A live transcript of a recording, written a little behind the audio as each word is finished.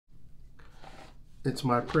It's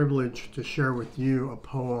my privilege to share with you a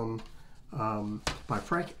poem by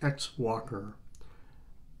Frank X. Walker.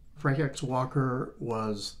 Frank X. Walker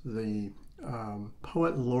was the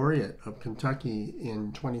Poet Laureate of Kentucky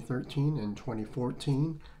in 2013 and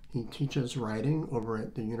 2014. He teaches writing over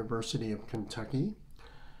at the University of Kentucky.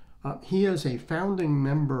 He is a founding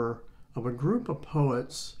member of a group of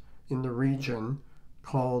poets in the region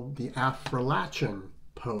called the Appalachian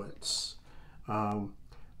Poets.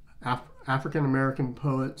 African American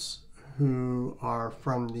poets who are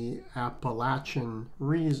from the Appalachian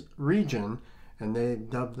region, and they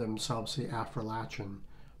dubbed themselves the Appalachian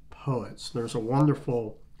Poets. There's a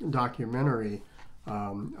wonderful documentary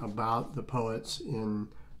about the poets in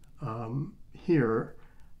here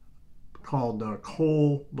called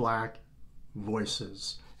Coal Black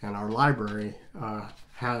Voices, and our library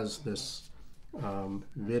has this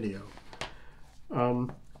video.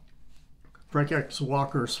 Frank X.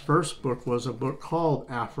 Walker's first book was a book called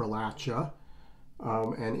Appalachia,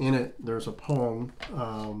 and in it there's a poem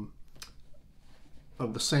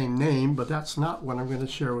of the same name, but that's not what I'm going to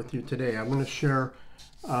share with you today. I'm going to share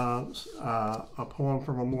a poem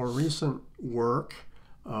from a more recent work,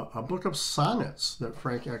 a book of sonnets that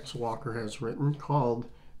Frank X. Walker has written called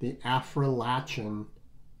the Appalachian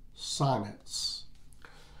Sonnets.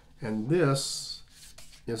 And this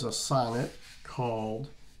is a sonnet called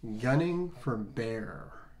Gunning for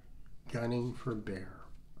Bear. Gunning for Bear.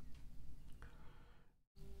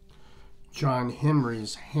 John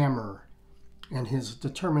Henry's hammer and his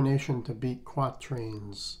determination to beat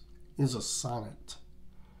quatrains is a sonnet.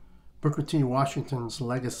 Booker T. Washington's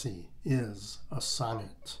legacy is a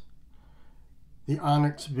sonnet. The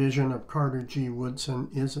onyx vision of Carter G. Woodson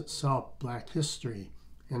is itself Black history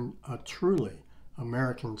and a truly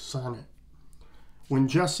American sonnet. When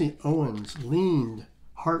Jesse Owens leaned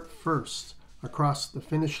heart first across the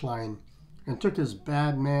finish line and took his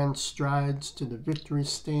bad man strides to the victory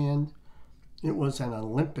stand, it was an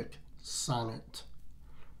Olympic sonnet.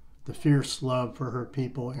 The fierce love for her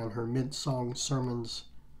people and her mid-song sermons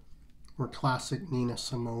were classic Nina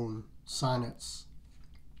Simone sonnets.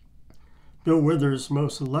 Bill Withers'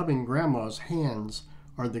 most loving grandma's hands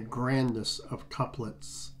are the grandest of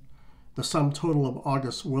couplets. The sum total of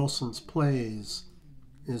August Wilson's plays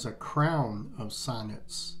is a crown of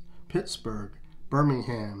sonnets. Pittsburgh,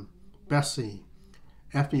 Birmingham, Bessie,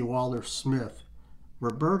 Effie Waller-Smith,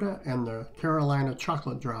 Roberta and the Carolina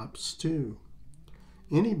Chocolate Drops, too.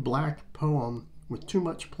 Any Black poem with too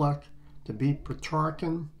much pluck to be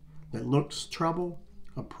Petrarchan that looks trouble,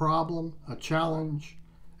 a problem, a challenge,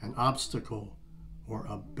 an obstacle, or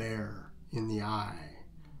a bear in the eye,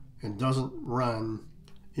 and doesn't run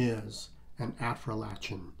is an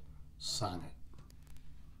Appalachian sonnet.